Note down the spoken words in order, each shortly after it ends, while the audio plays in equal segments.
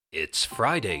It's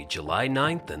Friday, July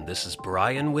 9th, and this is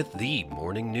Brian with the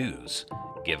Morning News.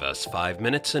 Give us 5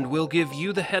 minutes and we'll give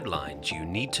you the headlines you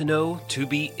need to know to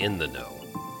be in the know.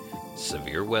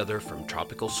 Severe weather from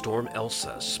Tropical Storm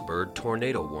Elsa spurred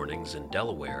tornado warnings in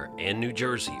Delaware and New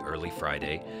Jersey early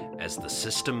Friday as the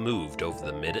system moved over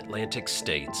the mid-Atlantic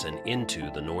states and into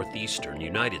the northeastern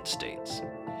United States.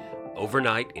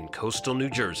 Overnight in coastal New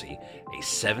Jersey, a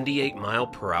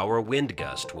 78-mile-per-hour wind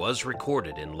gust was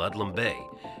recorded in Ludlam Bay,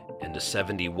 and a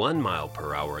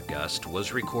 71-mile-per-hour gust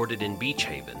was recorded in Beach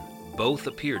Haven. Both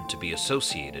appeared to be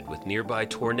associated with nearby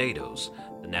tornadoes,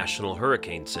 the National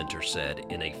Hurricane Center said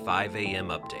in a 5 a.m.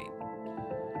 update.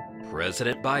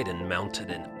 President Biden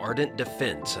mounted an ardent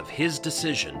defense of his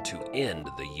decision to end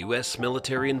the U.S.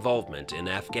 military involvement in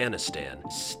Afghanistan,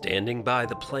 standing by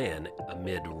the plan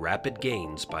amid rapid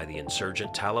gains by the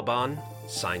insurgent Taliban,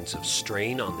 signs of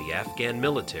strain on the Afghan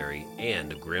military,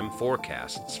 and grim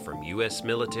forecasts from U.S.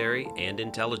 military and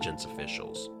intelligence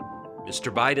officials.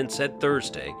 Mr. Biden said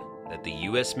Thursday that the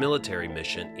U.S. military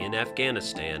mission in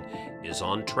Afghanistan is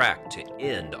on track to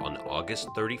end on August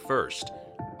 31st,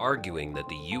 arguing that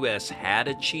the U.S. had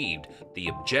achieved the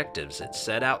objectives it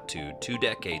set out to 2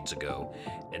 decades ago,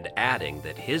 and adding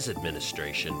that his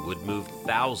administration would move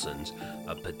thousands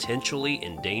of potentially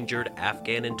endangered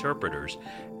Afghan interpreters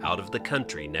out of the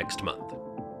country next month.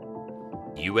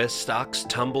 U.S. stocks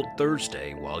tumbled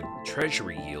Thursday while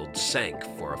Treasury yields sank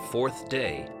for a fourth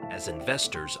day as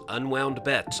investors unwound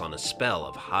bets on a spell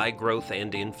of high growth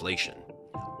and inflation.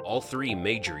 All 3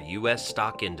 major U.S.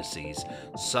 stock indices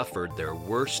suffered their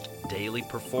worst daily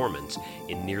performance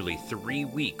in nearly 3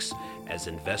 weeks as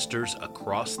investors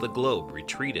across the globe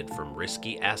retreated from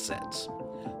risky assets.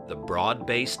 The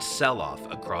broad-based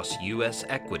sell-off across U.S.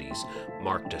 equities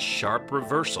marked a sharp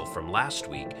reversal from last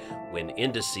week when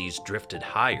indices drifted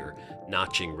higher,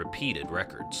 notching repeated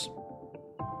records.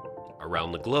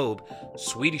 Around the globe,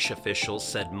 Swedish officials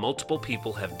said multiple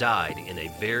people have died in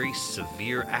a very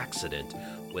severe accident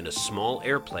when a small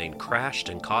airplane crashed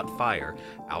and caught fire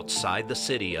outside the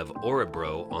city of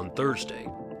Örebro on Thursday.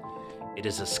 It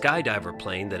is a skydiver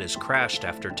plane that has crashed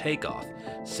after takeoff,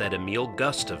 said Emil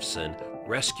Gustafsson,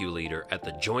 rescue leader at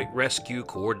the Joint Rescue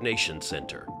Coordination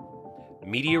Center.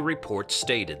 Media reports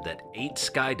stated that 8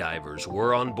 skydivers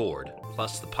were on board,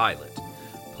 plus the pilot.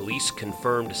 Police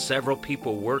confirmed several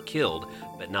people were killed,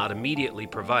 but not immediately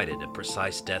provided a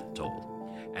precise death toll.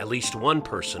 At least one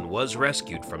person was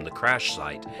rescued from the crash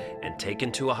site and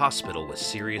taken to a hospital with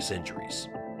serious injuries.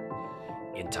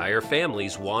 Entire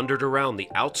families wandered around the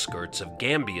outskirts of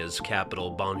Gambia's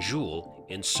capital Banjul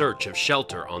in search of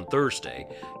shelter on Thursday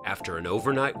after an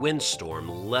overnight windstorm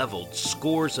leveled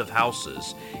scores of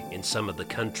houses in some of the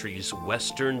country's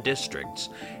western districts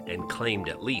and claimed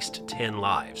at least 10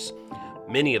 lives.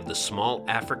 Many of the small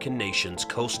African nation's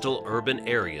coastal urban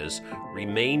areas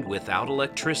remained without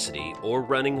electricity or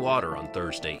running water on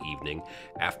Thursday evening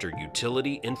after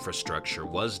utility infrastructure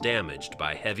was damaged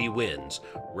by heavy winds,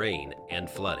 rain, and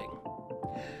flooding.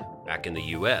 Back in the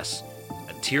U.S.,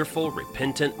 a tearful,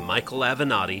 repentant Michael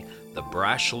Avenatti, the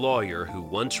brash lawyer who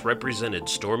once represented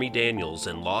Stormy Daniels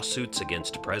in lawsuits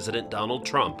against President Donald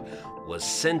Trump, was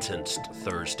sentenced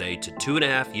Thursday to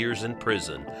 2.5 years in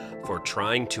prison for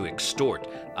trying to extort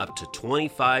up to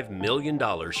 $25 million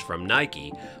from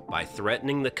Nike by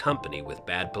threatening the company with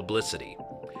bad publicity.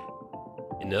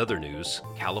 In other news,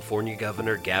 California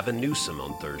Governor Gavin Newsom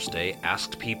on Thursday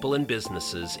asked people and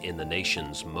businesses in the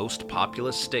nation's most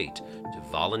populous state to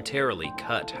voluntarily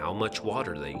cut how much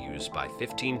water they use by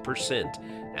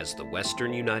 15% as the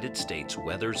western United States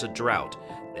weathers a drought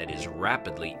that is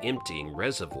rapidly emptying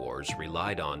reservoirs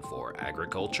relied on for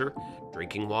agriculture,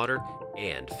 drinking water,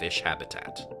 and fish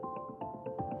habitat.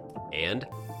 And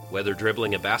whether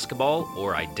dribbling a basketball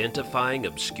or identifying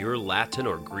obscure Latin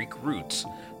or Greek roots,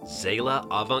 Zayla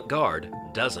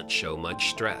Avantgarde doesn't show much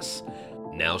stress.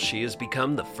 Now she has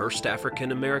become the first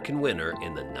African-American winner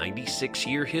in the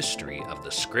 96-year history of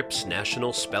the Scripps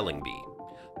National Spelling Bee.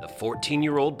 The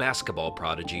 14-year-old basketball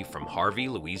prodigy from Harvey,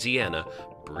 Louisiana,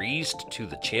 breezed to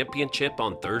the championship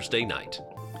on Thursday night.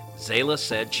 Zayla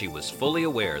said she was fully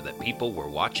aware that people were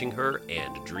watching her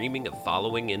and dreaming of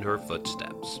following in her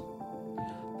footsteps.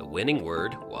 The winning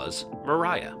word was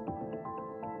Mariah.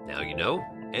 Now you know,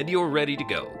 and you're ready to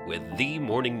go with the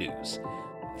morning news.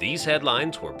 These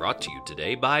headlines were brought to you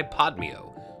today by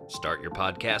Podmeo. Start your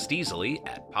podcast easily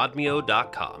at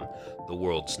podmeo.com, the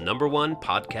world's #1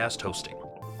 podcast hosting.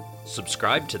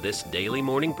 Subscribe to this daily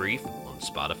morning brief on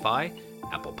Spotify,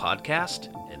 Apple Podcast,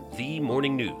 and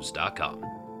themorningnews.com.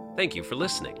 Thank you for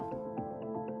listening.